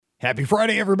Happy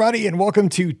Friday, everybody, and welcome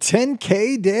to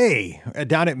 10K Day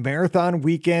down at Marathon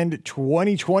Weekend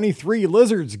 2023.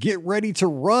 Lizards, get ready to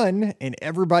run, and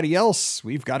everybody else,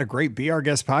 we've got a great Be Our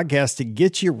Guest podcast to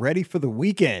get you ready for the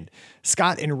weekend.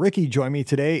 Scott and Ricky join me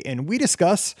today, and we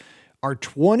discuss our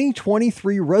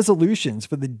 2023 resolutions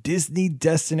for the Disney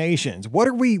destinations. What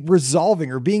are we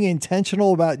resolving or being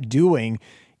intentional about doing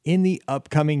in the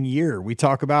upcoming year? We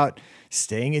talk about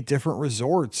staying at different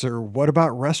resorts, or what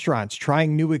about restaurants,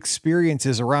 trying new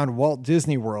experiences around Walt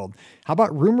Disney World? How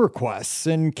about room requests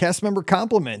and cast member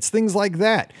compliments, things like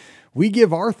that? We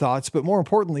give our thoughts, but more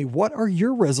importantly, what are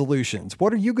your resolutions?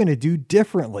 What are you going to do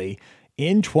differently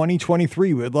in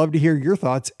 2023? We'd love to hear your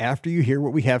thoughts after you hear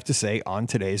what we have to say on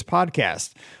today's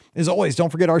podcast. As always, don't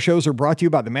forget our shows are brought to you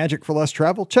by The Magic for Less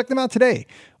Travel. Check them out today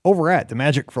over at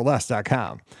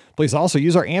themagicforless.com. Please also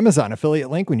use our Amazon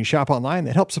affiliate link when you shop online.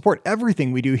 That helps support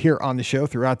everything we do here on the show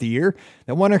throughout the year.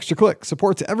 That one extra click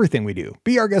supports everything we do.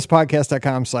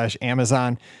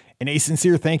 BeOurGuestPodcast.com/Amazon. And a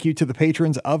sincere thank you to the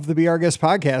patrons of the Be Our Guest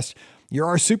Podcast. You're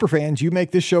our super fans. You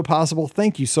make this show possible.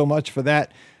 Thank you so much for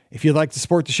that. If you'd like to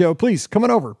support the show, please come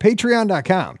on over.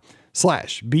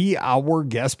 Patreon.com/Be Our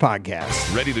Guest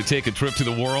Podcast. Ready to take a trip to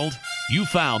the world? You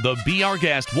found the Be Our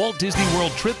Guest Walt Disney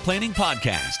World Trip Planning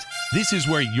Podcast. This is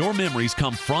where your memories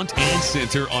come front and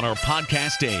center on our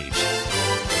podcast stage.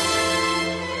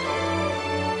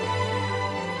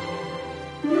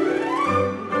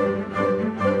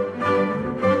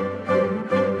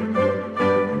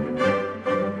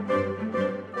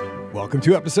 Welcome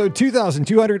to episode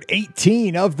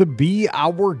 2218 of the Be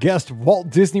Our Guest Walt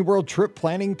Disney World Trip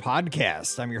Planning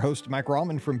Podcast. I'm your host, Mike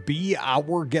Rallman from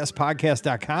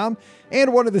BeOurGuestPodcast.com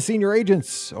and one of the senior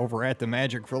agents over at The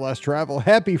Magic for Less Travel.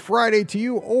 Happy Friday to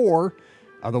you, or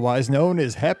otherwise known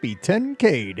as Happy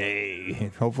 10K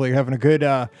Day. Hopefully you're having a good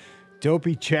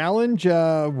dopey challenge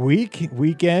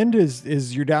weekend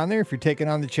as you're down there, if you're taking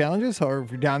on the challenges, or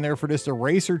if you're down there for just a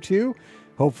race or two.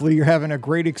 Hopefully you're having a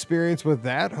great experience with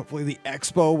that. Hopefully the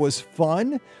expo was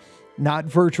fun, not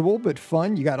virtual, but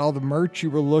fun. You got all the merch you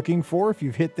were looking for. If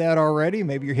you've hit that already,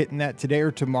 maybe you're hitting that today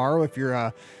or tomorrow if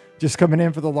you're just coming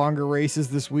in for the longer races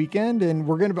this weekend. And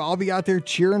we're going to all be out there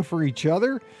cheering for each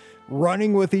other,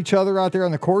 running with each other out there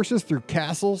on the courses, through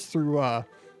castles, through,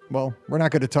 well, we're not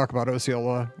going to talk about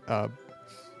Osceola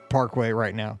Parkway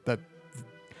right now.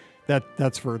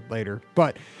 That's for later,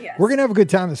 but yes, we're going to have a good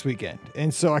time this weekend.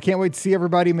 And so I can't wait to see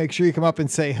everybody. Make sure you come up and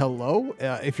say hello.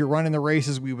 If you're running the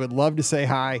races, we would love to say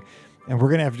hi, and we're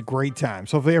going to have a great time.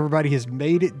 So hopefully everybody has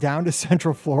made it down to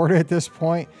Central Florida at this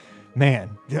point.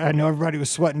 Man, I know everybody was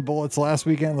sweating bullets last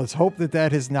weekend. Let's hope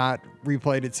that has not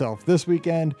replayed itself this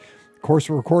weekend. Of course,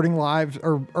 we're recording live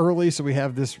or early, so we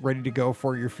have this ready to go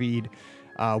for your feed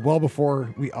well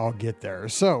before we all get there.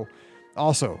 So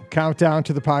also, countdown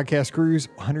to the podcast cruise,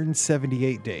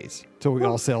 178 days till we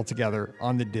all sail together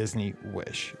on the Disney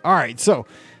Wish. All right, so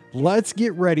let's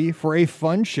get ready for a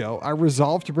fun show. I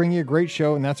resolved to bring you a great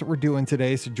show, and that's what we're doing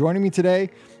today. So joining me today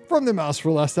from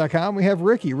themouseforless.com, we have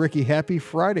Ricky. Ricky, happy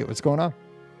Friday. What's going on?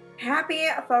 Happy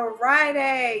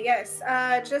Friday. Yes.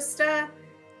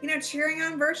 Cheering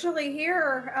on virtually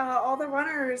here, all the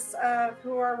runners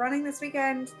who are running this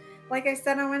weekend. Like I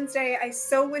said on Wednesday, I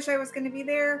so wish I was going to be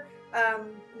there.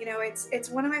 It's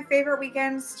one of my favorite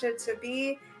weekends to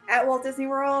be at Walt Disney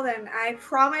World, and I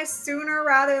promise sooner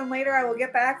rather than later I will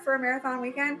get back for a marathon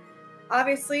weekend.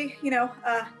 Obviously,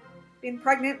 being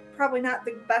pregnant, probably not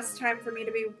the best time for me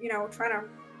to be, trying to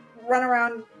run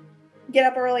around, get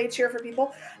up early, cheer for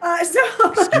people.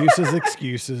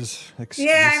 Excuses.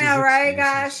 Yeah, I know, right?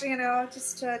 Gosh,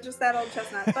 just that old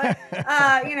chestnut. But,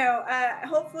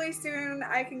 hopefully soon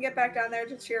I can get back down there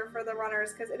to cheer for the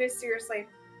runners, because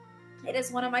it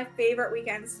is one of my favorite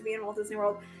weekends to be in Walt Disney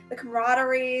World. The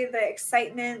camaraderie, the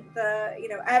excitement,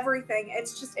 everything.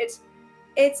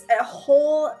 It's a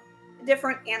whole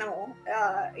different animal,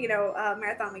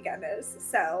 marathon weekend is.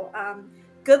 So,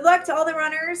 good luck to all the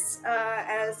runners.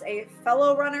 As a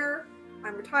fellow runner,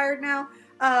 I'm retired now.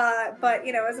 But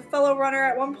as a fellow runner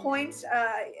at one point,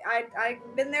 I've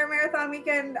been there marathon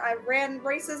weekend. I ran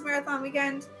races marathon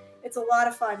weekend. It's a lot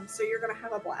of fun. So you're going to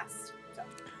have a blast. So,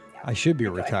 yeah. I should be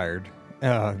retired,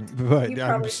 but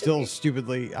I'm still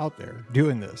stupidly out there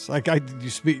doing this. Like I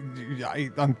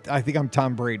think I'm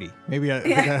Tom Brady. Maybe I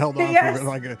think I held on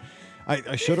for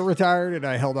I should have retired, and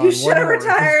I held on. You should have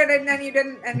retired, and then you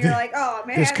didn't, and you're like, oh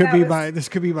man. This could be my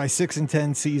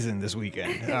 6-10 season this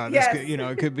weekend. Yes.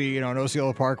 It could be an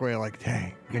Osceola Parkway. Like,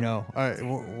 dang,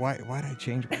 why did I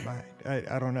change my mind?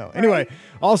 I don't know. Anyway,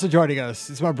 also joining us,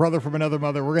 it's my brother from another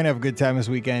mother. We're gonna have a good time this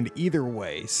weekend. Either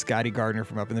way, Scotty Gardner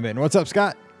from up in the mid. What's up,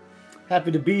 Scott? Happy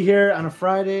to be here on a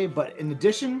Friday. But in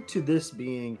addition to this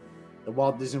being the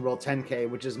Walt Disney World 10K,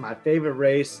 which is my favorite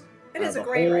race, It is a the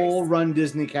great whole race. Run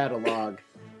Disney catalog.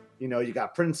 You know, you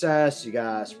got Princess, you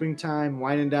got Springtime,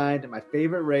 Wine and Dine. And my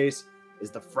favorite race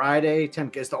is the Friday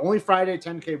 10K. It's the only Friday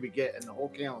 10K we get in the whole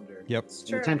calendar. Yep. It's And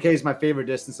true. the 10K is my favorite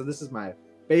distance. So this is my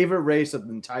favorite race of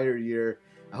the entire year.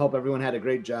 I hope everyone had a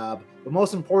great job. But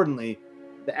most importantly,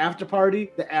 the after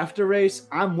party, the after race,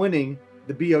 I'm winning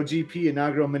the BOGP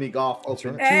inaugural mini golf That's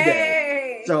open right.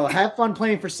 today. Hey! So have fun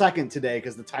playing for second today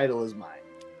because the title is mine.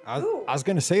 I Ooh. was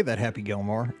going to say that, Happy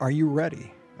Gilmore. Are you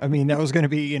ready? I mean, that was going to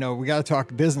be, you know, we got to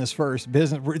talk business first.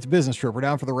 It's a business trip. We're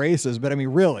down for the races, but I mean,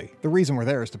 really, the reason we're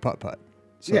there is to putt-putt.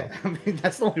 So, Yeah, I mean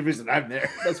that's the only reason I'm there.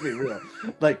 Let's be real.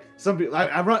 Like some people,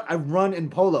 I run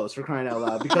in polos for crying out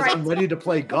loud because I'm ready to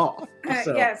play golf.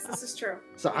 So, Yes, this is true.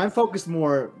 So I'm focused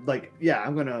more like, yeah,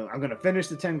 I'm gonna finish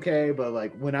the 10K, but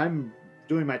like when I'm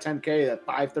doing my 10K at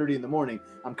 5:30 in the morning,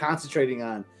 I'm concentrating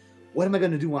on what am I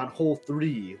gonna do on hole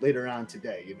 3 later on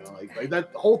today. You know, like that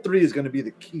hole 3 is gonna be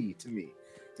the key to me.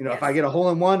 You know, if I Yes. get a hole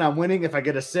in 1, I'm winning. If I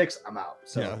get a 6, I'm out.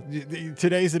 So yeah,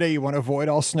 today's the day you want to avoid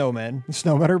all snowmen.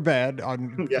 Snowmen are bad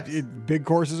on Yes. big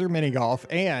courses or mini golf.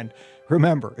 And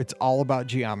remember, it's all about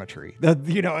geometry.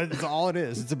 It's all it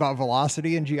is. It's about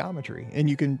velocity and geometry. And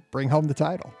you can bring home the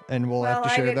title. And we'll have to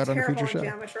share that on a future show.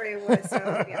 Geometry,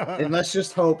 so, yeah. and let's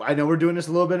just hope. I know we're doing this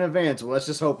a little bit in advance, but let's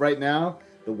just hope right now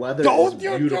the weather is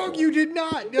beautiful. Don't, you did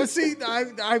not. No, see,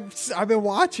 I've been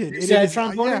watching. You see how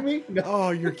Trump wanted me? No. Oh,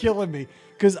 you're killing me.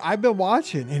 Because I've been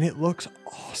watching and it looks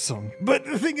awesome. But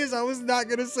the thing is, I was not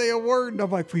going to say a word. And I'm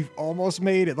like, we've almost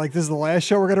made it. Like, this is the last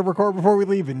show we're going to record before we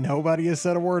leave. And nobody has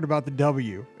said a word about the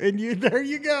W. And there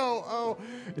you go. Oh,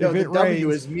 No, if the it W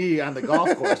rains. is me on the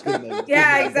golf course. getting the-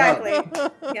 Yeah, getting that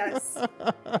exactly. Yes.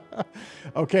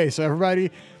 Okay, so everybody,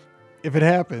 if it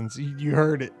happens, you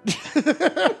heard it.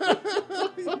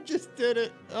 You just did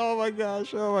it. Oh my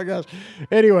gosh. Oh my gosh.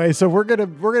 Anyway, so we're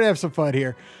gonna have some fun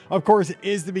here. Of course, it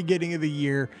is the beginning of the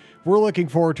year. We're looking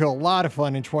forward to a lot of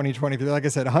fun in 2023. Like I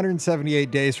said, 178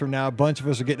 days from now, a bunch of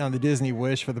us are getting on the Disney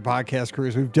Wish for the podcast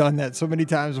cruise. We've done that so many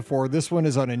times before. This one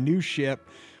is on a new ship.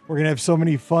 We're going to have so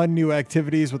many fun new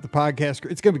activities with the podcast.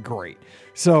 It's going to be great.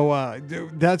 So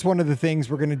that's one of the things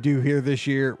we're going to do here this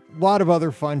year. A lot of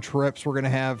other fun trips we're going to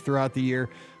have throughout the year.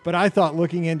 But I thought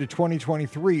looking into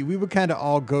 2023, we would kind of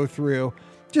all go through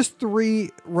just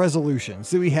 3 resolutions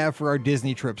that we have for our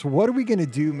Disney trips. What are we going to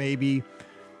do maybe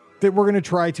that we're going to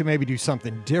try to maybe do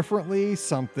something differently,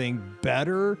 something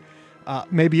better,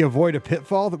 maybe avoid a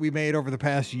pitfall that we made over the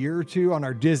past year or 2 on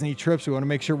our Disney trips we want to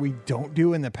make sure we don't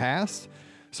do in the past.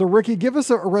 So, Ricky, give us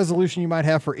a resolution you might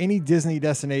have for any Disney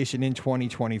destination in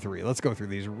 2023. Let's go through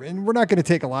these. And we're not going to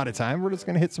take a lot of time. We're just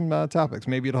going to hit some topics.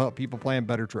 Maybe it'll help people plan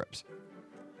better trips.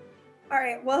 All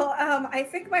right. Well, I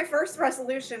think my first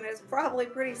resolution is probably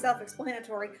pretty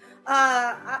self-explanatory.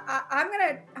 I'm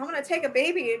gonna take a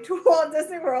baby to Walt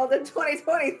Disney World in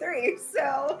 2023.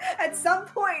 So at some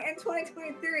point in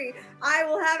 2023, I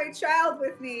will have a child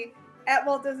with me at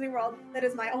Walt Disney World that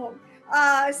is my own.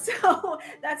 So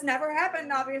that's never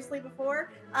happened, obviously,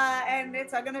 before. And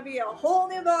it's going to be a whole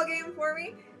new ball game for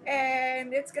me.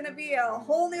 And it's going to be a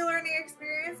whole new learning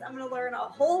experience. I'm going to learn a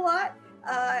whole lot.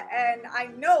 And I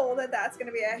know that that's going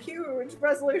to be a huge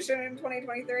resolution in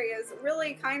 2023 is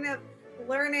really kind of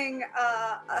learning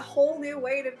a whole new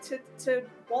way to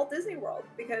Walt Disney World,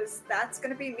 because that's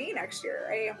going to be me next year,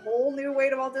 a whole new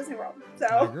way to Walt Disney World. I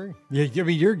So agree. Yeah, I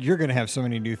mean, you're going to have so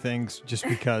many new things just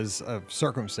because of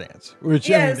circumstance, which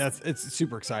Yes. I mean, it's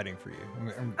super exciing for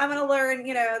you. I'm going to learn,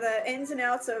 the ins and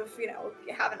outs of,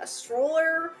 having a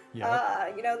stroller,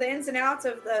 the ins and outs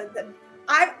of the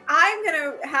I'm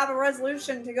going to have a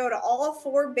resolution to go to all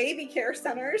 4 baby care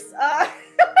centers.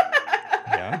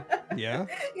 Yeah.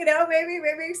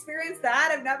 Maybe experience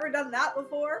that. I've never done that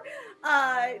before.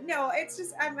 No, it's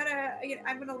just I'm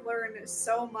gonna learn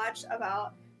so much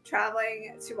about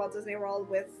traveling to Walt Disney World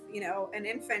with an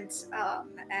infant,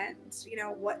 and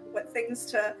what things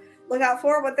to look out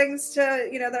for, what things to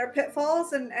that are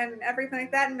pitfalls and everything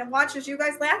like that, and watch as you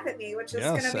guys laugh at me, which is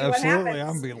Yes, gonna be absolutely. what I'm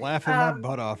happens. going to be laughing my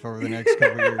butt off over the next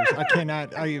couple of years.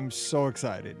 I am so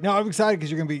excited. No, I'm excited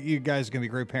because you guys are going to be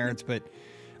great parents, but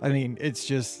I mean, it's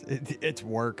just, it's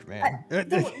work, man.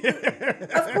 Of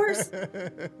course,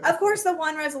 the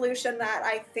one resolution that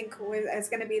I think is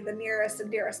going to be the nearest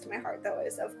and dearest to my heart, though,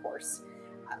 is of course,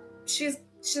 she's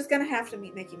going to have to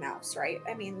meet Mickey Mouse, right?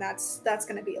 I mean, that's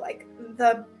going to be like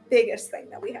the biggest thing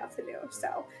that we have to do.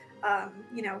 So,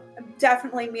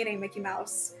 definitely meeting Mickey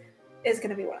Mouse is going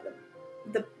to be one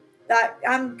of the that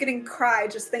I'm getting cry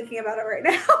just thinking about it right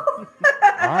now.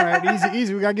 All right,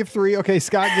 easy. We gotta give 3. Okay,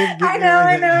 Scott, give. I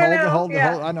know. Hold. I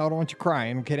know. I don't want you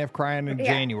crying. We can't have crying in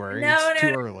January. It's too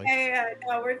early.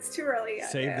 No, it's too early.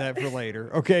 Save that for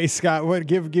later. Okay, Scott,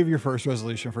 give your first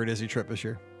resolution for a Disney trip this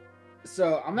year.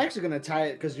 So I'm actually going to tie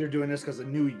it because you're doing this because of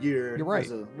New Year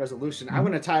as a resolution. I'm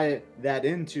going to tie that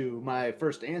into my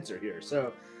first answer here.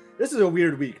 So this is a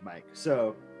weird week, Mike.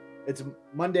 So it's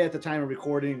Monday at the time of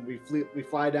recording. We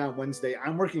fly down Wednesday.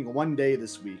 I'm working 1 day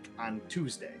this week on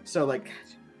Tuesday. So like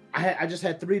I just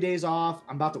had 3 days off.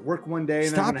 I'm about to work 1 day. And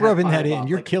stop rubbing that in.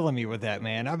 You're killing me with that,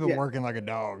 man. I've been working like a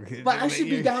dog. But I should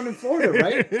be down in Florida,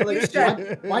 right?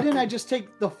 Like, why didn't I just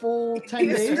take the full 10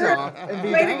 days off and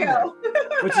be down there?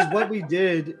 Which is what we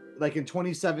did like in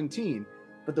 2017.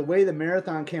 But the way the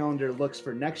marathon calendar looks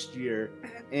for next year,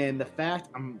 and the fact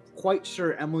I'm quite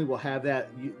sure Emily will have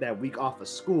that week off of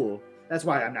school. That's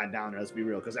why I'm not down there, let's be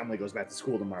real, because Emily goes back to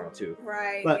school tomorrow too.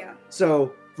 Right. But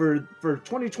so for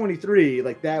 2023,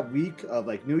 like that week of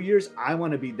like New Year's, I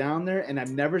want to be down there, and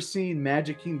I've never seen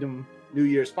Magic Kingdom New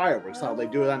Year's fireworks. How they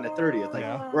do it on the 30th.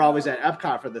 Like we're always at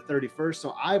Epcot for the 31st.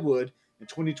 So I would in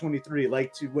 2023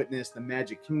 like to witness the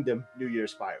Magic Kingdom New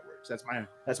Year's fireworks.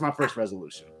 That's my first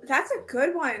resolution. That's a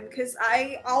good one, because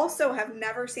I also have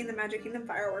never seen the Magic Kingdom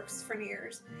fireworks for New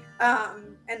Year's,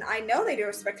 and I know they do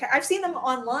a spectacular. I've seen them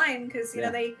online because you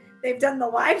know they've done the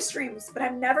live streams, but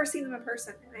I've never seen them in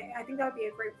person, and I think that would be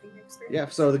a great thing to experience. Yeah,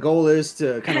 so the goal is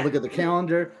to kind of look at the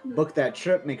calendar, book that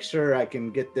trip, make sure I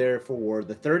can get there for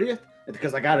the 30th.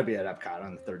 Because I got to be at Epcot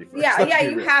on the 31st. Yeah,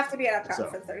 you have to be at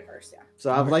Epcot for the 31st,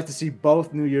 So I'd like to see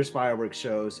both New Year's fireworks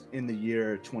shows in the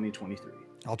year 2023.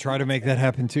 I'll try to make that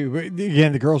happen too. But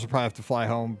again, the girls will probably have to fly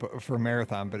home for a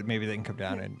marathon, but maybe they can come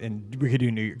down and we could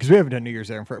do New Year's, because we haven't done New Year's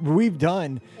there in front. But we've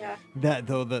done that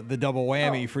though, the double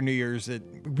whammy for New Year's,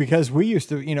 because we used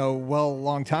to, a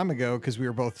long time ago, because we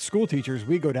were both school teachers,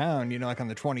 we go down, like on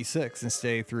the 26th and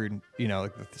stay through,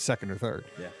 like the 2nd or 3rd.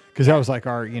 Yeah. Because that was like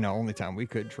our, only time we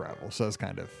could travel. So it's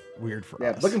kind of weird for us.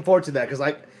 Yeah, looking forward to that, because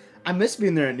I miss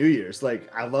being there at New Year's. Like,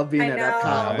 I love being at Epcot.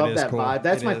 I love that vibe.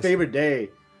 That's my favorite day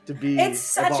to be. It's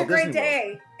such a great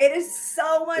day. It is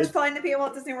so much fun to be at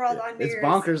Walt Disney World on New Year's. It's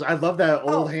bonkers. I love that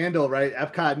old handle, right?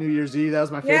 Epcot New Year's Eve. That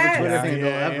was my favorite Twitter handle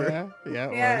ever. Yeah,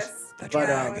 it was. The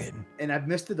dragon. And I've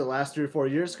missed it the last 3 or 4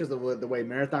 years because of the way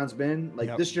marathon's been.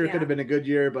 Like this year could have been a good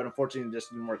year, but unfortunately it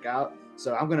just didn't work out.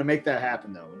 So I'm going to make that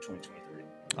happen though in 2023.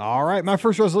 All right, my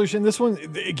first resolution, this one,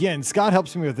 again, Scott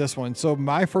helps me with this one. So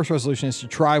my first resolution is to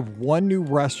try one new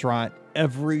restaurant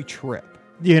every trip.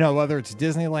 Whether it's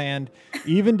Disneyland,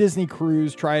 even Disney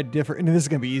Cruise, try a different, and this is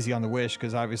going to be easy on the Wish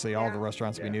because obviously all the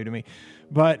restaurants will be new to me.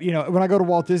 But, when I go to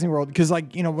Walt Disney World, because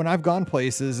when I've gone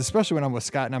places, especially when I'm with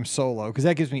Scott and I'm solo, because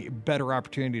that gives me a better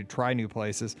opportunity to try new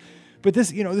places. But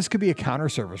this, this could be a counter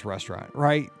service restaurant,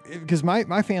 right? Because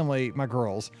my family, my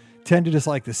girls, tend to just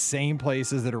like the same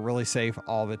places that are really safe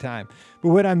all the time. But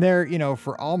when I'm there,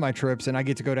 for all my trips, and I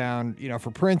get to go down, for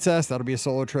Princess, that'll be a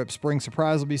solo trip. Spring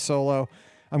Surprise will be solo.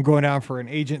 I'm going down for an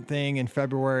agent thing in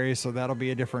February, so that'll be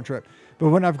a different trip. But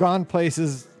when I've gone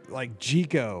places like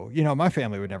Jico, my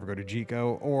family would never go to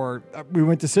Jico, or we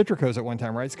went to Citrico's at one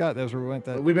time, right, Scott? That was where we went.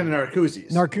 We've been in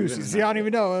Narcoossee's. See, I don't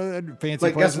even know. Fancy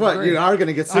but guess what? You are going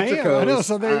to get Citrico's. I know,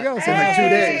 so there you go. So in like 2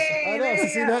 days. I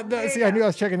know. So I knew I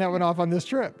was checking that one off on this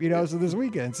trip, so this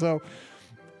weekend. So,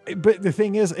 but the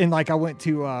thing is, and like I went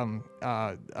to,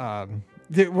 why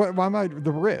am I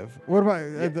the Riv? What am I?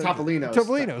 Topolino's.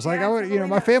 Topolino's. Like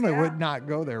my family would not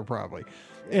go there probably.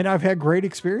 And I've had great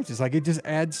experiences. Like it just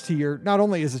adds to not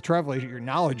only as a travel agent, your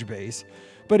knowledge base,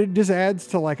 but it just adds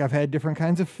to like, I've had different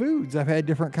kinds of foods. I've had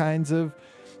different kinds of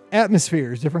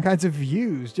atmospheres, different kinds of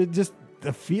views, just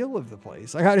the feel of the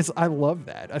place. I love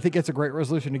that. I think it's a great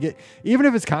resolution to get, even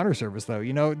if it's counter service though,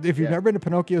 if you've never been to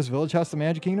Pinocchio's Village House, the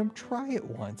Magic Kingdom, try it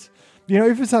once.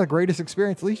 If it's not the greatest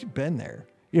experience, at least you've been there.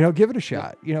 Give it a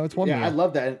shot. It's one. Yeah, I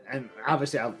love that, and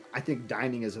obviously, I think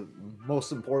dining is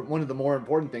one of the more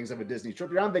important things of a Disney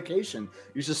trip. You're on vacation,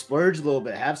 you should splurge a little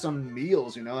bit, have some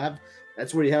meals.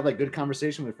 That's where you have like good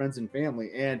conversation with friends and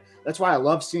family, and that's why I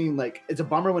love seeing like it's a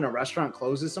bummer when a restaurant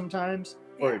closes sometimes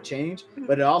or a change,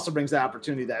 but it also brings the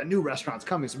opportunity that a new restaurant's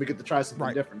coming, so we get to try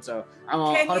something different. So I'm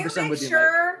 100% with you.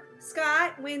 Sure,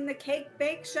 Scott, when the cake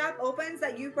bake shop opens,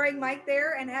 that you bring Mike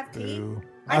there and have tea. Ooh.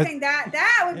 I think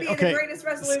that would be the greatest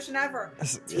resolution ever.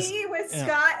 Tea with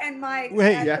Scott and Mike. We've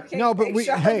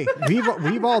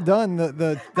all done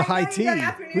the high tea.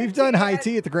 We've done high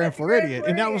tea at the Grand Floridian,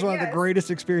 and that was one of the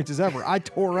greatest experiences ever. I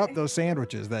tore up those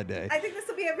sandwiches that day. I think this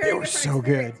will be a very different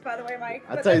experience, by the way, Mike.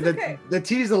 I'll tell you, the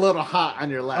tea's a little hot on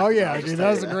your lap. Oh yeah, that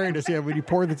was the greatest. Yeah, when you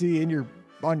pour the tea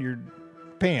on your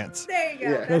pants. There you go.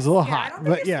 Yeah. It was a little I hot, don't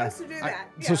but think you're yeah. supposed to do that.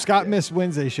 So Scott missed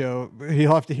Wednesday show.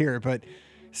 He'll have to hear it, but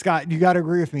Scott, you got to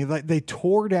agree with me. Like, they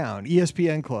tore down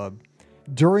ESPN Club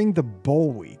during the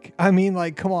bowl week. I mean,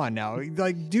 like, come on now.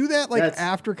 Like, do that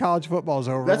after college football's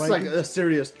over. That's like a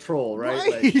serious troll, right?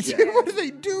 Right? Like, yeah. What are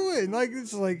they doing? Like,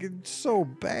 it's so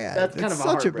bad. That's It's kind of a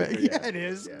such bad. heartbreaker, Yeah, it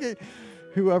is.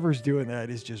 Whoever's doing that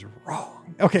is just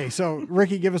wrong. Okay, so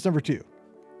Ricky, give us number 2.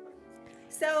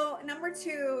 So number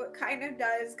 2 kind of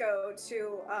does go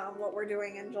to what we're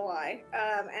doing in July,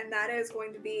 and that is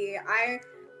going to be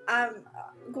I'm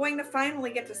going to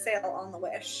finally get to sail on the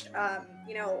Wish.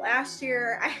 Last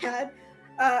year I had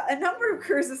a number of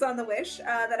cruises on the Wish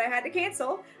that I had to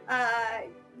cancel.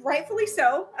 Rightfully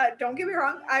so. Don't get me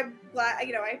wrong. I'm glad.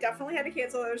 I definitely had to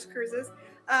cancel those cruises.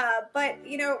 But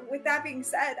with that being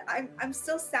said, I'm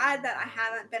still sad that I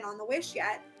haven't been on the Wish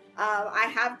yet.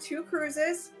 I have 2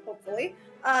 cruises, hopefully,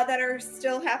 that are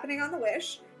still happening on the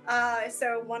Wish.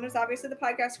 So one is obviously the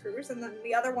podcast cruise, and then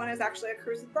the other one is actually a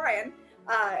cruise with Brian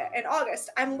in August.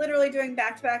 I'm literally doing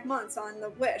back-to-back months on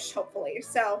the Wish, hopefully.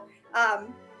 So,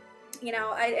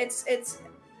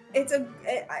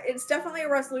 it's definitely a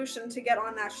resolution to get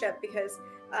on that ship because,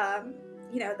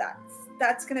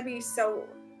 that's going to be so.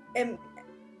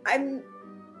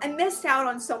 I missed out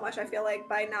on so much, I feel like,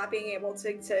 by not being able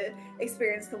to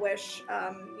experience the Wish,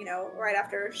 right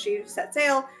after she set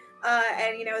sail.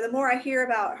 And the more I hear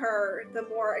about her, the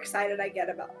more excited I get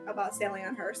about sailing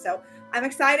on her. So I'm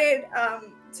excited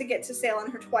to get to sail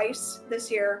on her twice this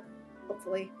year.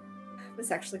 Hopefully this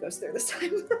actually goes through this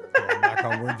time. Knock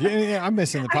on wood. Yeah, I'm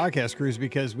missing the podcast cruise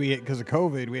because of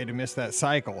COVID, we had to miss that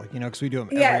cycle, because we do them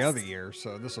every other year.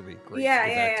 So this will be great.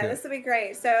 Yeah. This will be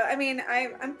great. So, I mean,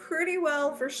 I'm pretty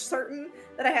well for certain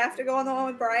that I have to go on the one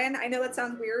with Brian. I know that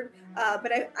sounds weird,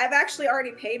 but I've actually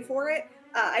already paid for it.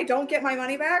 I don't get my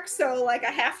money back. So I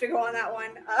have to go on that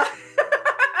one.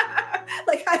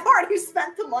 I've already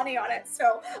spent the money on it,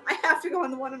 so I have to go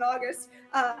on the one in August.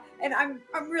 And I'm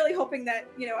really hoping that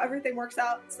everything works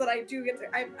out so that I do get to.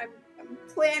 I'm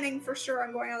planning for sure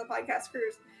on going on the podcast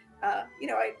cruise. I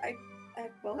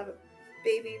will have a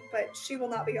baby, but she will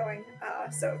not be going.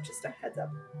 So just a heads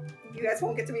up, you guys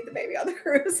won't get to meet the baby on the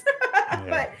cruise.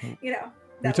 But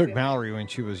we took Mallory when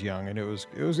she was young, and it was.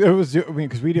 I mean,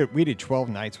 because we did 12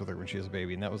 nights with her when she was a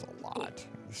baby, and that was a lot.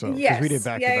 So because we did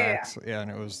back-to-backs, and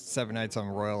it was 7 nights on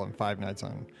Royal and 5 nights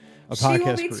on a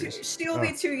podcast cruise. She will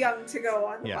be too young to go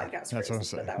on the podcast that's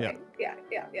cruise. What I'm saying. Yeah.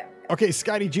 Okay,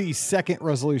 Scotty G, second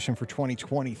resolution for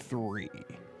 2023.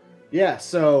 Yeah,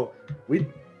 so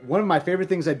one of my favorite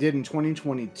things I did in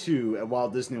 2022 at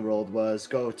Walt Disney World was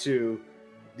go to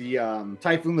the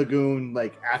Typhoon Lagoon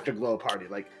afterglow party.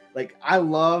 Like I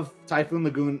love Typhoon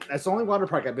Lagoon. That's the only water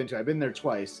park I've been to. I've been there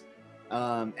twice.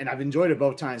 And I've enjoyed it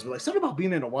both times, but something about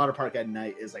being in a water park at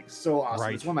night is so awesome.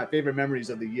 Right. It's one of my favorite memories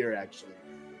of the year, actually.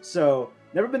 So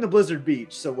never been to Blizzard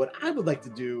Beach. So what I would like to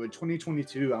do in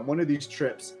 2022 on one of these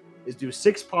trips is do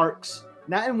 6 parks,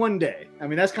 not in one day. I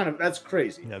mean, that's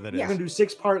crazy. Yeah, that is. We're going to do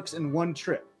 6 parks in one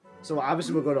trip. So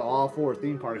obviously we'll go to all 4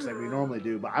 theme parks like we normally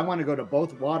do, but I want to go to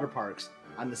both water parks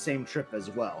on the same trip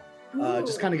as well.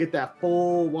 Just kind of get that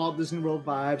full Walt Disney World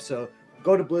vibe. So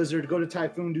go to Blizzard, go to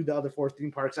Typhoon, do the other 4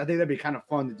 theme parks. I think that'd be kind of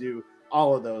fun to do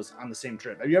all of those on the same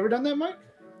trip. Have you ever done that, Mike?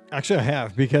 Actually, I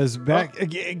have, because back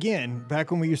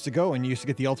when we used to go and you used to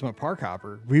get the Ultimate Park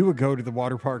Hopper, we would go to the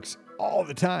water parks all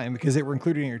the time because they were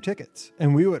included in your tickets.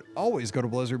 And we would always go to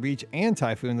Blizzard Beach and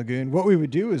Typhoon Lagoon. What we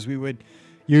would do is we would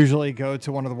usually go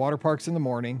to one of the water parks in the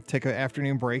morning, take an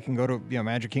afternoon break, and go to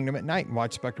Magic Kingdom at night and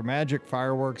watch Spectrum Magic,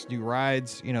 fireworks, do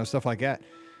rides, stuff like that.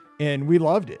 And we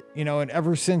loved it, and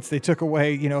ever since they took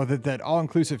away, that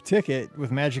all-inclusive ticket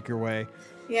with Magic Your Way.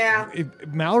 Yeah.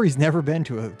 Mallory's never been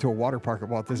to a water park at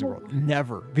Walt Disney World.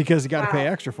 Never. Because you got to pay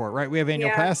extra for it, right? We have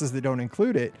annual passes that don't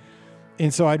include it.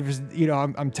 And so I just,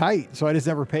 I'm tight, so I just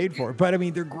never paid for it. But I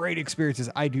mean, they're great experiences.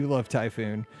 I do love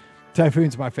Typhoon.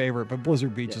 Typhoon's my favorite, but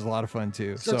Blizzard Beach is a lot of fun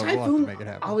too. So Typhoon, we'll have to make it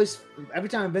happen. Every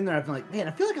time I've been there, I've been like, man,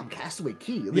 I feel like I'm Castaway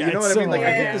Key. You Yeah, know it's what I mean? similar.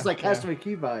 I get this Castaway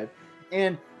Key vibe.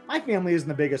 And my family isn't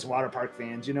the biggest water park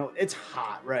fans. It's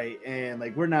hot, right? And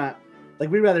we're not,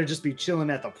 we'd rather just be chilling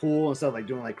at the pool instead of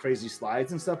doing crazy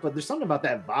slides and stuff. But there's something about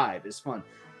that vibe. It's fun.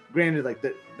 Granted,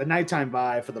 the nighttime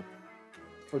vibe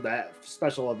for that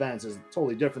special events is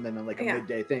totally different than a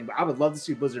midday thing. But I would love to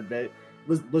see Blizzard Beach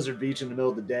in the middle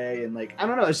of the day. And I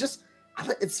don't know, it's just,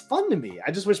 it's fun to me.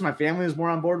 I just wish my family was more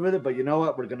on board with it, but you know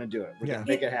what? We're going to do it. We're going to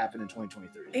make it happen in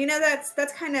 2023.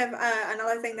 That's kind of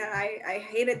another thing that I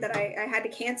hated that I had to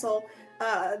cancel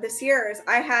this year is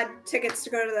I had tickets to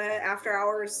go to the after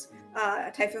hours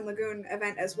Typhoon Lagoon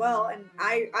event as well. And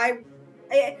I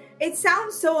it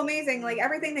sounds so amazing. Like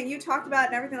everything that you talked about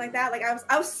and everything like that. Like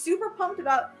I was super pumped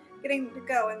about getting to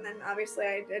go, and then obviously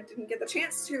I didn't get the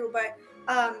chance to. But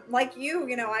like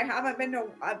you know, I haven't been to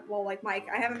like Mike,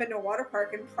 I haven't been to a water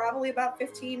park in probably about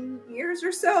 15 years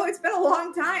or so. It's been a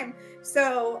long time.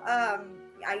 So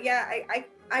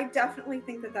I definitely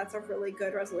think that that's a really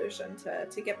good resolution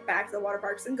to get back to the water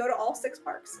parks and go to all 6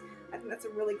 parks. I think that's a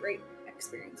really great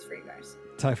experience for you guys.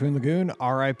 Typhoon Lagoon,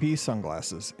 RIP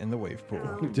sunglasses in the wave pool.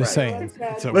 Oh, Just saying.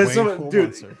 It's a But wave so, pool dude,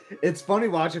 monster. it's funny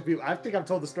watching people. I think I've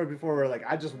told the story before where like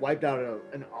I just wiped out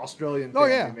an Australian Oh,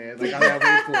 family, yeah. man. Like on that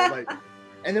wave pool, like,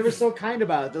 and they were so kind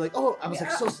about it. They're like, "Oh," I was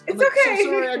like, "So It's so okay."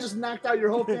 sorry, I just knocked out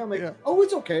your whole family." Yeah. "Oh,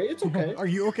 it's okay, it's okay." Are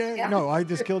you okay? Yeah. No, I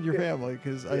just killed your family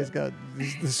because I just got the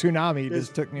tsunami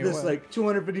just took me This away. like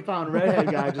 250-pound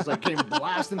redhead guy just like came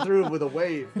blasting through with a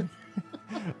wave.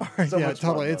 All right, So yeah, much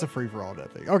fun, totally. It's though. a free for all,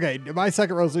 that thing. Okay, my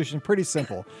second resolution, pretty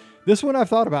simple. This one I've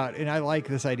thought about, and I like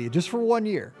this idea. Just for 1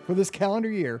 year, for this calendar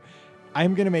year,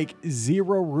 I'm going to make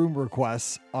 0 room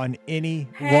requests on any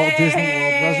Walt Disney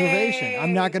World reservation.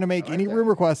 I'm not going to make any room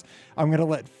requests. I'm going to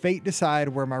let fate decide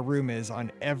where my room is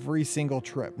on every single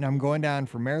trip. Now, I'm going down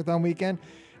for Marathon Weekend.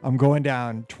 I'm going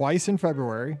down twice in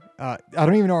February. I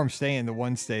don't even know where I'm staying the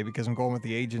one stay because I'm going with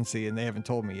the agency and they haven't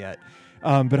told me yet.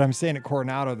 But I'm staying at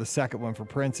Coronado, the second one for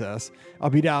Princess. I'll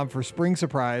be down for Spring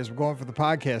Surprise. We're going for the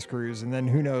podcast cruise, and then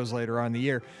who knows later on in the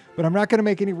year. But I'm not going to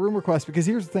make any room requests because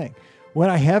here's the thing. When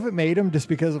I haven't made them just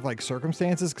because of like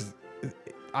circumstances, because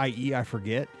i.e. I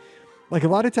forget, like a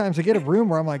lot of times I get a room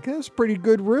where I'm like, this is a pretty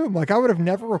good room. Like I would have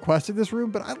never requested this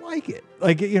room, but I like it.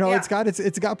 Like, you know, Yeah. it's got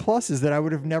pluses that I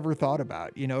would have never thought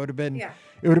about. You know, it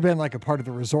would have been like a part of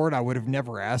the resort I would have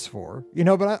never asked for, you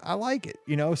know, but I like it,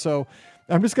 you know, so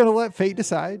I'm just going to let fate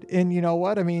decide. And you know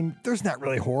what? I mean, there's not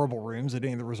really horrible rooms at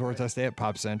any of the resorts I stay at,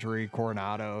 Pop Century,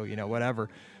 Coronado, you know, whatever.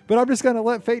 But I'm just going to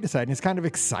let fate decide. And it's kind of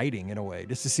exciting in a way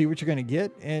just to see what you're going to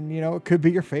get. And, you know, it could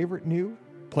be your favorite new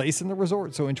place in the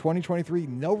resort. So in 2023,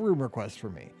 no room requests for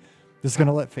me. Just going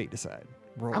to let fate decide.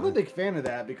 I'm a big fan of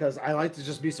that because I like to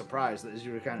just be surprised, as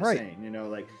you were kind of saying, you know,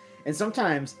 like, and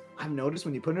sometimes I've noticed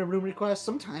when you put in a room request,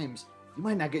 sometimes you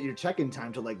might not get your check-in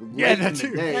time till like late in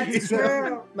the day. That's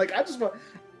true. Like I just want,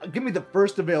 give me the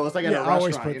first available. It's like at Yeah, a I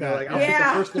always restaurant, put you know, that. like I'll pick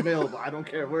Yeah. the first available. I don't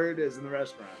care where it is in the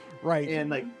restaurant. Right. And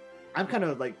like, I'm kind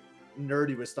of like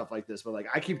nerdy with stuff like this, but like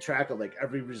I keep track of like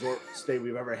every resort stay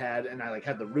we've ever had, and I like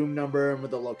had the room number and where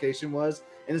the location was,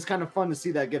 and it's kind of fun to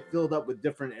see that get filled up with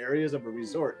different areas of a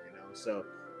resort, you know. So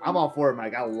I'm all for it,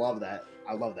 Mike. I love that.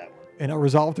 I love that one. And I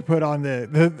resolved to put on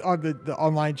the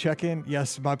online check-in.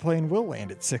 Yes, my plane will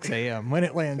land at 6 a.m. when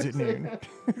it lands at noon.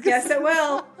 Yes, it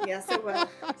will. Yes, it will.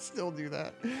 I still do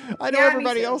that. I know Yeah, me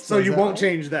everybody too. else. So does you that. won't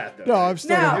change that, though. No, I'm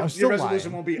still. No. I'm still Your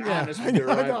resolution lying. won't be Yeah, honest I with your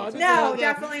know, arrival. No,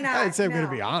 definitely not. I'd say I'm going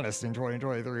to No. be honest in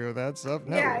 2023 with that stuff.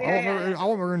 No, Yeah, yeah. I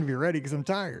want my room to be ready because I'm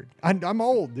tired. I'm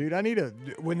old, dude. I need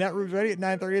when that room's ready at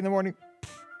 9:30 in the morning.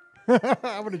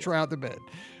 I'm going to try out the bed.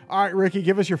 All right, Ricky,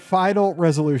 give us your final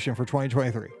resolution for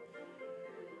 2023.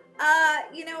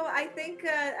 You know, I think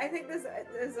this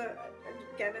is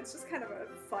again, it's just kind of a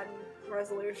fun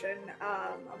resolution,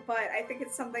 but I think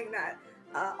it's something that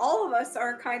all of us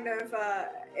are kind of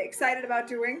excited about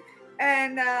doing,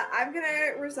 and I'm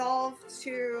gonna resolve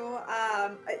to.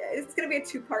 It's gonna be a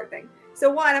 2-part thing. So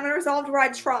one, I'm gonna resolve to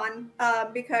ride Tron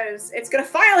because it's gonna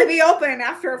finally be open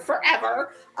after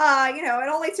forever. You know, it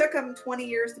only took them 20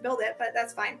 years to build it, but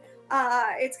that's fine.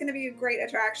 It's going to be a great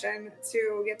attraction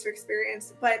to get to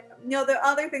experience. But you know, the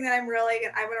other thing that I'm going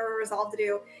to resolve to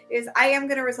do is I am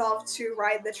going to resolve to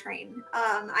ride the train.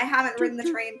 I haven't ridden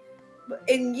the train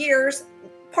in years,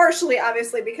 partially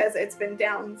obviously because it's been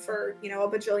down for, you know, a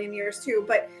bajillion years too.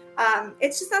 But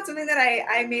it's just not something that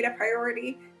I made a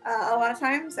priority a lot of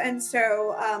times. And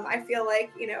so I feel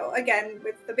like, you know, again,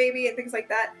 with the baby and things like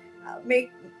that,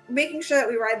 making sure that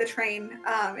we ride the train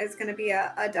is going to be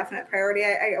a definite priority.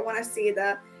 I want to see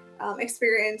the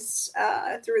experience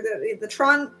through the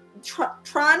Tron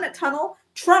tunnel.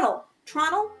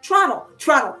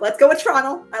 Let's go with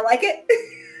Tronel. I like it.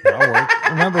 That'll work.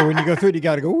 Remember, when you go through it, you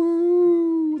got to go,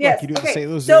 ooh, Yes. like you do at the Okay. St.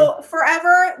 Louis Zoo. So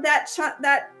forever,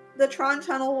 the Tron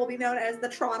tunnel will be known as the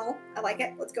Tronel. I like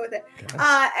it. Let's go with it.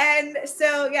 Okay. And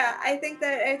so, yeah, I think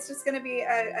that it's just going to be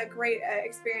a great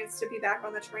experience to be back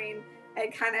on the train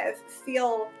and kind of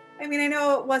feel. I mean, I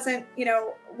know it wasn't, you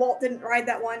know, Walt didn't ride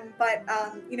that one, but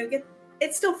you know,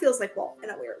 it still feels like Walt in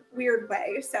a weird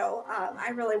way. So I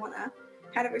really want to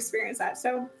kind of experience that.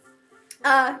 So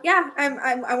yeah,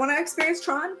 I want to experience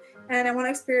Tron, and I want to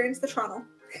experience the Tronel.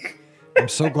 I'm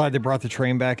so glad they brought the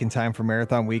train back in time for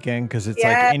Marathon Weekend because it's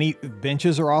Yeah. like any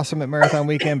benches are awesome at Marathon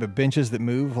Weekend, but benches that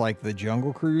move like the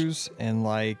Jungle Cruise and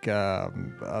like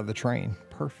the train,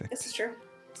 perfect. This is true.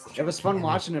 It was fun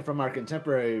watching it from our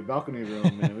contemporary balcony room,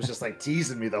 and it was just like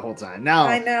teasing me the whole time. Now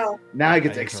I know. I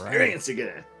get to That's right. experience it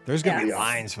again. There's gonna be Yes.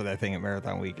 lines for that thing at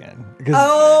Marathon Weekend. Because,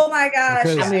 Oh my gosh.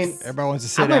 because I mean, yes. everybody wants to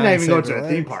sit I might down not and even go save to their a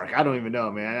theme legs. park. I don't even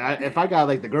know, man. If I got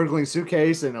like the gurgling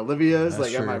suitcase and Olivia's,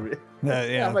 That's like, I true. might.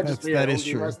 Yeah, might just be that an is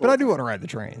oldie true. West But I Local. do want to ride the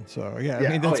train. So yeah, I Yeah,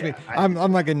 mean that's oh, me. yeah.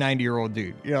 I'm like a 90-year-old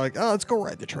dude. You know, like, oh, let's go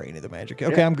ride the train at the Magic.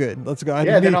 Okay, Yeah. I'm good. Let's go. I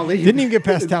Yeah, then didn't, I'll leave. didn't even get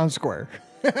past Town Square.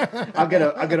 I'll get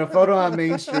a photo on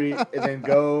Main Street and then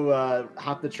go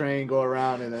hop the train, go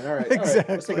around, and then all right, let's take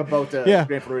Exactly. a boat to Yeah.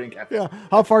 Grand Floridian Cafe. Yeah.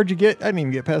 How far did you get? I didn't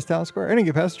even get past Town Square. I didn't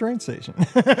get past the train station.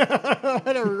 I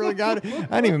never really got it.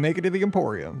 I didn't even make it to the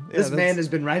Emporium. Yeah, This man that's- has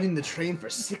been riding the train for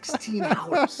 16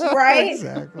 hours. Right?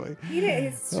 Exactly.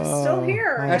 He's just still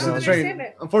here. I Actually, don't the train. understand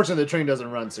it. Unfortunately, the train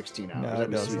doesn't run 16 hours. No, That'd it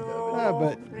be doesn't. sweet, though.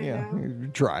 But I yeah, know.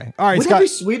 try. All right, Wouldn't Scott. it be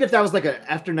sweet if that was like an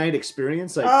after night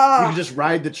experience? Like you Oh. could just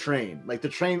ride the train. Like the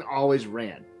train always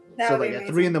ran. That So would like be at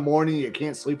amazing. 3 a.m, you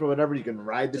can't sleep or whatever, you can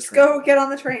ride the Just train. go get on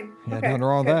the train. Yeah, Okay, nothing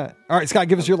wrong with good. that. All right, Scott,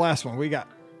 give us your last one. We got.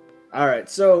 All right.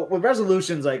 So with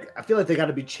resolutions, like I feel like they got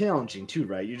to be challenging too,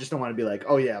 right? You just don't want to be like,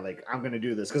 oh yeah, like I'm gonna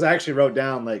do this because I actually wrote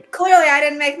down like Clearly, I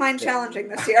didn't make mine challenging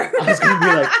this year. I was gonna be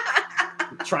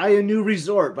like, try a new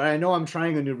resort, but I know I'm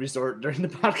trying a new resort during the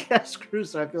podcast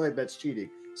cruise, so I feel like that's cheating.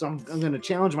 So I'm gonna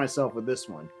challenge myself with this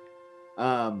one.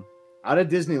 Out of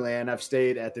Disneyland, I've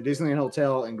stayed at the Disneyland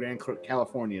Hotel in Grand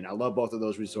California, and I love both of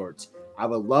those resorts. I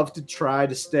would love to try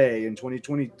to stay in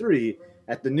 2023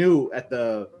 at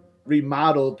the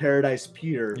remodeled Paradise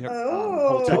Pier Yep.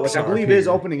 Oh. hotel, which I Pixar believe is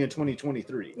Pier. opening in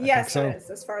 2023. Yes, so. it is,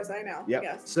 as far as I know. Yep.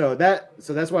 Yes. So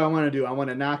that's what I want to do. I want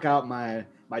to knock out my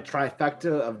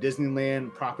trifecta of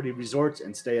Disneyland property resorts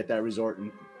and stay at that resort in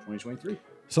 2023.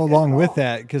 So along with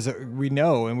that, because we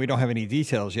know, and we don't have any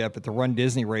details yet, but the Run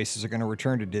Disney races are going to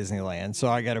return to Disneyland. So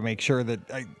I got to make sure that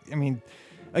I mean,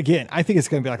 again, I think it's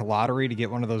going to be like a lottery to get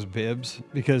one of those bibs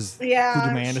because Yeah, the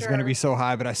demand is going to sure. be so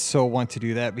high. But I so want to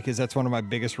do that because that's one of my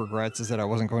biggest regrets is that I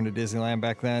wasn't going to Disneyland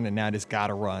back then, and now I just got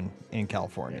to run in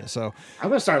California. So I'm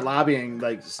gonna start lobbying,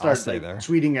 like start stay like, there.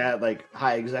 tweeting at like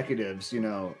high executives,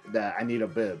 that I need a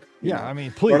bib. you yeah, know? I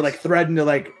mean, please, or like threaten to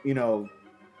like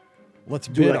let's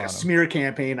do bid like on a them. smear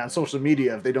campaign on social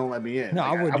media if they don't let me in. No,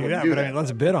 Like, I wouldn't do that. But I mean,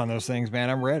 let's but- bid on those things, man.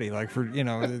 I'm ready. Like for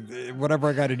whatever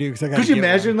I got to do because I got. Could you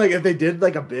imagine like if they did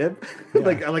like a bib, Yeah.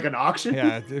 like an auction?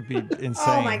 Yeah, it'd be insane.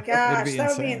 Oh my It'd gosh, be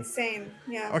that would be insane.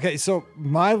 Yeah. Okay, so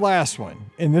my last one,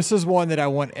 and this is one that I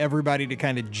want everybody to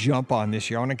kind of jump on this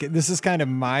year. I want to get this is kind of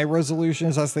my resolution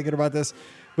as I was thinking about this,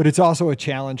 but it's also a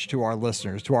challenge to our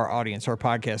listeners, to our audience, our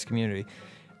podcast community.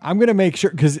 I'm going to make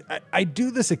sure because I do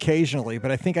this occasionally,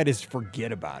 but I think I just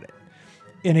forget about it.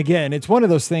 And again, it's one of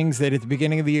those things that at the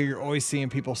beginning of the year, you're always seeing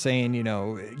people saying,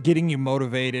 getting you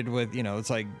motivated with, it's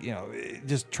like,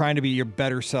 just trying to be your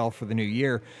better self for the new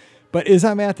year. But as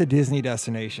I'm at the Disney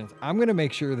destinations, I'm going to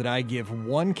make sure that I give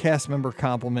one cast member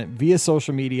compliment via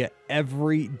social media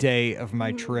every day of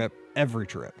my trip, every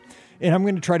trip. And I'm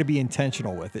going to try to be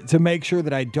intentional with it to make sure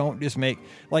that I don't just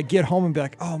get home and be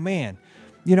like, oh man,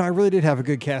 I really did have a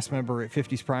good cast member at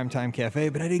 50's Primetime Cafe,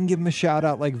 but I didn't give him a shout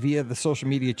out like via the social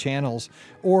media channels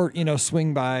or,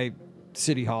 swing by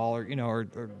City Hall or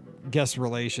guest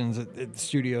relations at the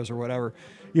studios or whatever.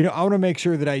 I want to make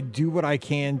sure that I do what I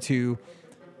can to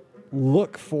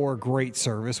look for great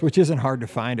service, which isn't hard to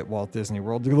find at Walt Disney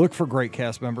World. To look for great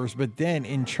cast members, but then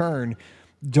in turn,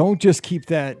 don't just keep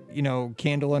that,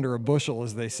 candle under a bushel,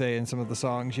 as they say in some of the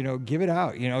songs. Give it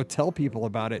out. Tell people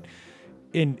about it.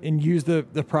 And use the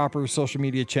proper social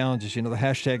media challenges, the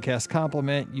hashtag cast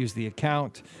compliment, use the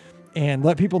account, and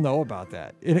let people know about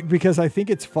that. Because I think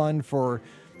it's fun for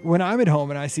when I'm at home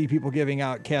and I see people giving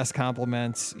out cast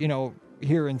compliments,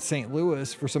 here in St.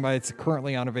 Louis for somebody that's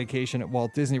currently on a vacation at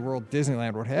Walt Disney World,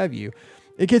 Disneyland, what have you.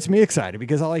 It gets me excited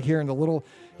because I like hearing the little,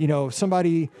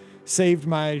 somebody saved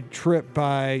my trip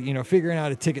by, figuring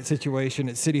out a ticket situation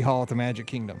at City Hall at the Magic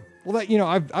Kingdom. Well,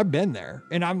 that, I've been there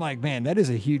and I'm like, man, that is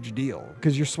a huge deal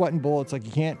because you're sweating bullets. Like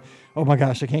you can't, oh my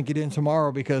gosh, I can't get in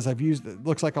tomorrow because it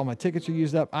looks like all my tickets are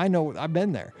used up. I know I've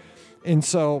been there. And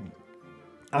so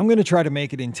I'm going to try to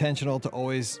make it intentional to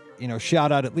always,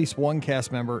 shout out at least one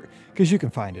cast member because you can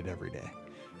find it every day.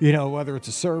 Whether it's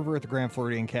a server at the Grand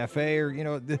Floridian Cafe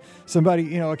or,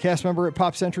 somebody, a cast member at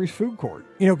Pop Century's food court,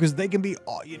 because they can be,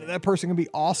 that person can be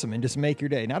awesome and just make your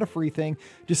day. Not a free thing,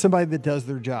 just somebody that does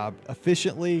their job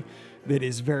efficiently, that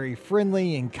is very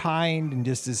friendly and kind and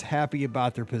just is happy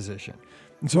about their position.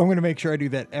 And so I'm going to make sure I do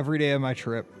that every day of my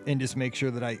trip and just make sure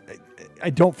that I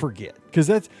don't forget. Because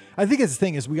I think it's the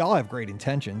thing is we all have great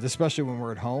intentions, especially when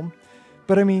we're at home.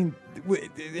 But I mean,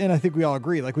 and I think we all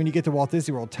agree, like when you get to Walt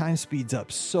Disney World, time speeds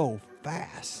up so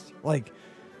fast. Like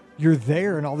you're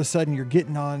there and all of a sudden you're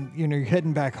getting on, you're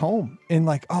heading back home and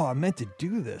like, oh, I meant to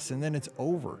do this. And then it's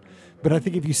over. But I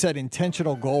think if you set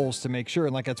intentional goals to make sure,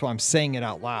 and like that's why I'm saying it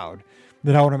out loud,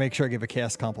 then I want to make sure I give a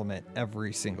cast compliment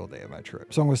every single day of my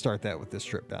trip. So I'm going to start that with this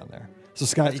trip down there. So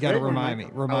Scott, you got to remind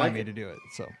me to do it.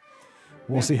 So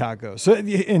we'll see how it goes. So,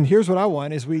 and here's what I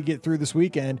want as we get through this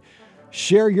weekend,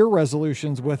 share your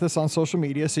resolutions with us on social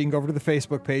media. So you can go over to the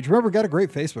Facebook page. Remember, we've got a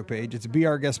great Facebook page. It's Be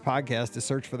Our Guest Podcast. To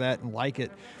search for that and like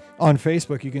it on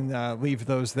Facebook. You can leave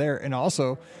those there. And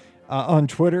also on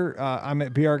Twitter, I'm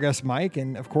at Be Our Guest Mike.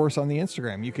 And of course on the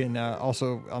Instagram, you can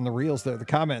also on the reels there, the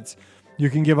comments, you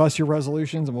can give us your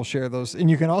resolutions and we'll share those. And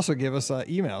you can also give us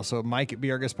email. So Mike at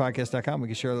beourguestpodcast.com. We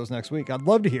can share those next week. I'd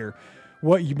love to hear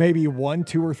what you maybe 1,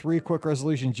 2, or 3 quick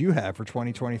resolutions you have for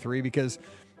 2023, because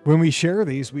when we share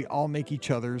these, we all make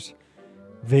each other's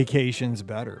vacations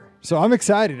better. So I'm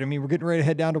excited. I mean, we're getting ready to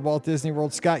head down to Walt Disney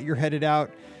World. Scott, you're headed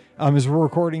out as we're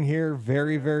recording here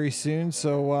very, very soon.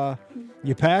 So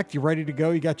you packed, you ready to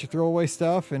go. You got your throwaway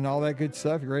stuff and all that good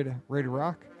stuff. You ready to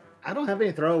rock? I don't have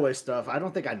any throwaway stuff. I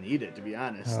don't think I need it, to be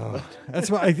honest. Oh,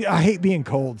 that's why I hate being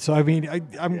cold. So, I mean,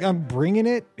 I'm bringing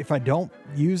it. If I don't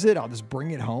use it, I'll just bring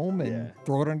it home and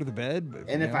throw it under the bed. But,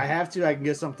 and if I have to, I can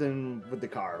get something with the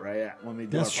car, right? When we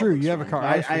do that's true. You have a car.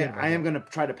 I am going to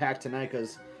try to pack tonight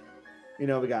because,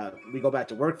 we go back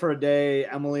to work for a day,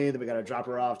 Emily, then we got to drop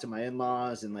her off to my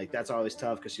in-laws. And like, that's always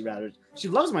tough because she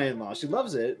loves my in-laws. She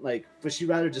loves it. Like, but she'd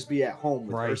rather just be at home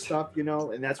with her stuff,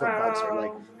 and that's what bugs her.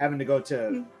 Like having to go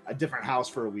to a different house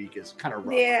for a week is kind of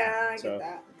rough. Yeah, I get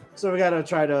that. So we got to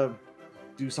try to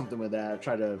do something with that.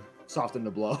 Try to soften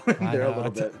the blow there a little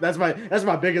bit. That's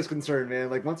my biggest concern, man.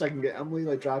 Like once I can get Emily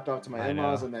like dropped off to my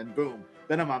in-laws and then boom,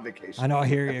 then I'm on vacation. I know, I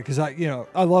hear you, because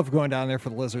I love going down there for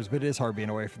the lizards, but it is hard being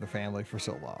away from the family for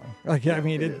so long. Like, I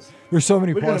mean, there's so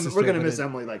many pluses. We're gonna miss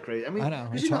Emily like crazy. I mean, I know,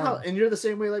 because and you're the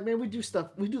same way. Like, man, we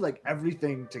do like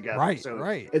everything together. Right, so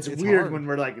right. It's weird when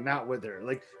we're like not with her.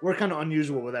 Like, we're kind of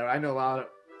unusual with that. I know a lot of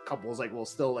couples like will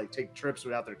still like take trips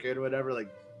without their kid or whatever.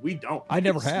 Like, we don't. I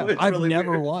never have. I've really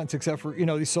never weird. once, except for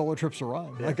these solo trips to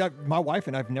run. Yeah. Like my wife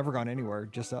and I've never gone anywhere,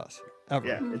 just us ever.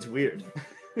 Yeah, it's weird.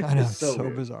 I know, it's so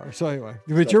bizarre. So anyway,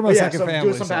 but you're my second family.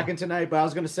 Doing some packing tonight, but I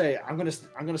was gonna say I'm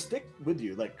gonna stick with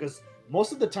you, like, because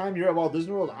most of the time you're at Walt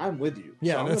Disney World, I'm with you.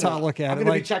 Yeah, so that's how I look at it. I'm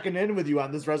gonna be checking in with you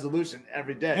on this resolution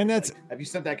every day. And that's have you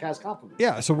sent that cast compliment?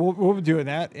 Yeah, so we'll be doing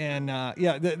that, and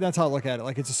that's how I look at it.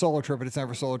 Like, it's a solo trip, but it's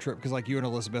never a solo trip because like you and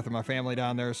Elizabeth are my family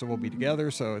down there, so we'll be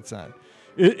together. So it's not.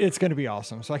 It's going to be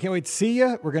awesome. So I can't wait to see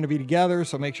you. We're going to be together.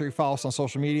 So make sure you follow us on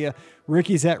social media.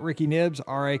 Ricky's at Ricky Nibs,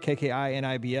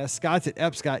 RAKKINIBS. Scott's at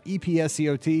Epscott,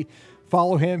 EPSCOT.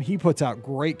 Follow him. He puts out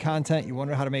great content. You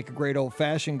wonder how to make a great old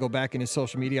fashioned, go back in his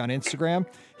social media on Instagram.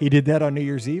 He did that on New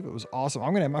Year's Eve. It was awesome. I'm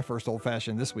going to have my first old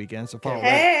fashioned this weekend. So follow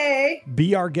that.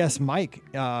 Be Our Guest Mike,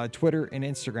 Twitter and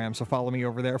Instagram. So follow me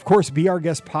over there. Of course, Be Our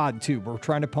Guest Pod too. We're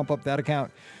trying to pump up that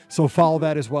account. So follow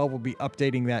that as well. We'll be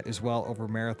updating that as well over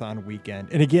Marathon Weekend.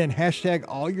 And again, hashtag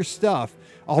all your stuff,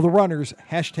 all the runners,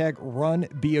 hashtag run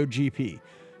BOGP.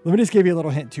 Let me just give you a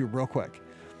little hint too, real quick.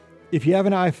 If you have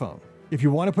an iPhone, if you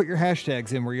want to put your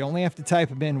hashtags in where you only have to type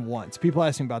them in once, people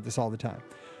ask me about this all the time.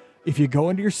 If you go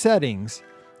into your settings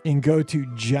and go to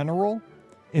General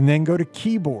and then go to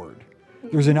Keyboard,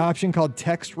 there's an option called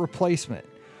Text Replacement.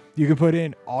 You can put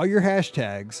in all your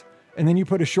hashtags and then you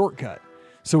put a shortcut.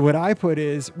 So what I put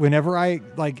is whenever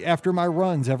after my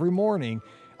runs every morning,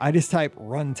 I just type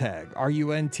run tag,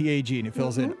 RUNTAG, and it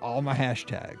fills in all my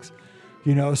hashtags.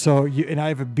 And I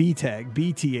have a B tag,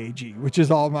 BTAG, which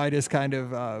is all my just kind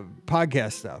of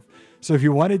podcast stuff. So if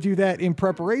you want to do that in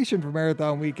preparation for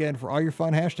Marathon Weekend for all your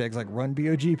fun hashtags like Run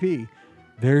BOGP,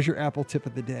 there's your Apple tip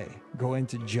of the day. Go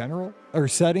into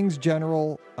Settings,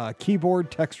 General, Keyboard,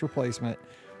 Text Replacement,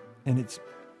 and it's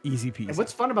easy peasy. And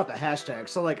what's fun about the hashtags?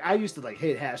 So like I used to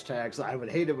hate hashtags. I would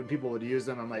hate it when people would use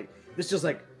them. I'm like, this just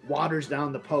like waters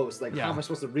down the post. Like, how am I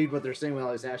supposed to read what they're saying with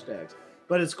all these hashtags?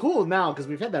 But it's cool now because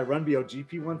we've had that Run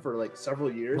BOGP one for like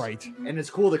several years. Right. And it's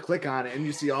cool to click on it and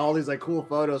you see all these like cool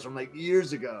photos from like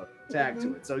years ago tagged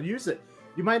to it. So use it.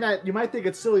 you might think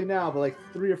it's silly now, but like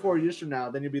 3 or 4 years from now,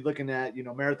 then you'll be looking at,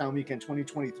 Marathon Weekend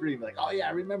 2023 and be like, oh yeah,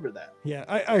 I remember that. Yeah,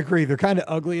 I agree. They're kind of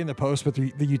ugly in the post, but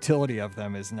the utility of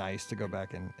them is nice to go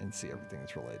back and see everything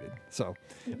that's related. So,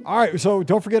 all right. So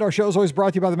don't forget, our show is always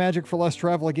brought to you by the Magic for Less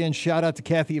Travel. Again, shout out to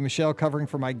Kathy and Michelle covering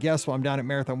for my guests while I'm down at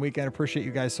Marathon Weekend. Appreciate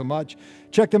you guys so much.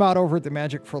 Check them out over at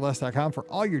themagicforless.com for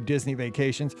all your Disney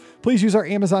vacations. Please use our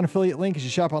Amazon affiliate link as you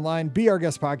shop online,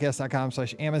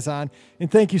 beourguestpodcast.com/Amazon.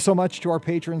 And thank you so much to our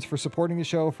patrons for supporting the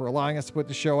show, for allowing us to put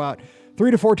the show out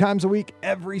 3 to 4 times a week,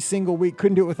 every single week.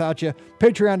 Couldn't do it without you.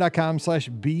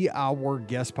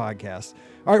 Patreon.com/beourguestpodcast.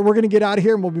 All right, we're going to get out of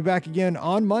here and we'll be back again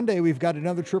on Monday. We've got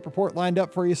another trip report lined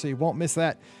up for you, so you won't miss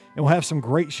that. And we'll have some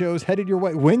great shows headed your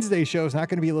way. Wednesday show is not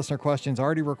going to be listener questions,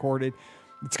 already recorded.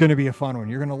 It's going to be a fun one.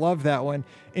 You're going to love that one.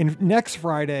 And next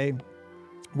Friday,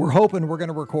 we're hoping we're going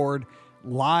to record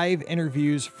live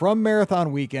interviews from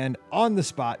Marathon Weekend on the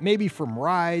spot, maybe from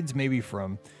rides, maybe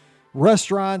from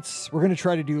restaurants. We're going to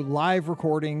try to do live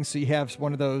recordings, so you have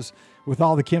one of those with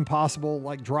all the Kim Possible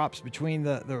like drops between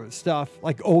the stuff,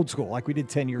 like old school, like we did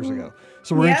 10 years ago.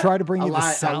 So we're going to try to bring you the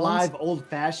sounds. A live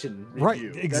old-fashioned review.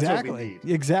 Right, exactly.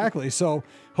 Exactly. So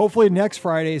hopefully next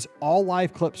Friday's all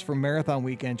live clips from Marathon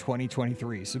Weekend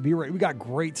 2023. So be ready. We got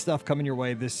great stuff coming your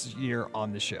way this year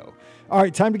on the show. All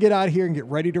right, time to get out of here and get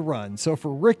ready to run. So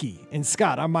for Ricky and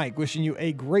Scott, I'm Mike, wishing you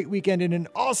a great weekend and an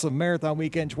awesome Marathon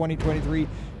Weekend 2023.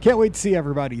 Can't wait to see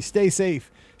everybody. Stay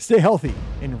safe, stay healthy,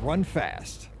 and run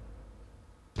fast.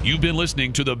 You've been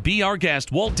listening to the Be Our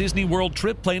Guest Walt Disney World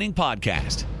Trip Planning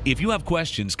Podcast. If you have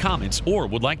questions, comments, or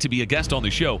would like to be a guest on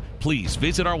the show, please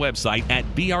visit our website at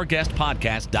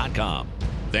beourguestpodcast.com.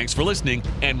 Thanks for listening,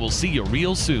 and we'll see you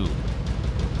real soon.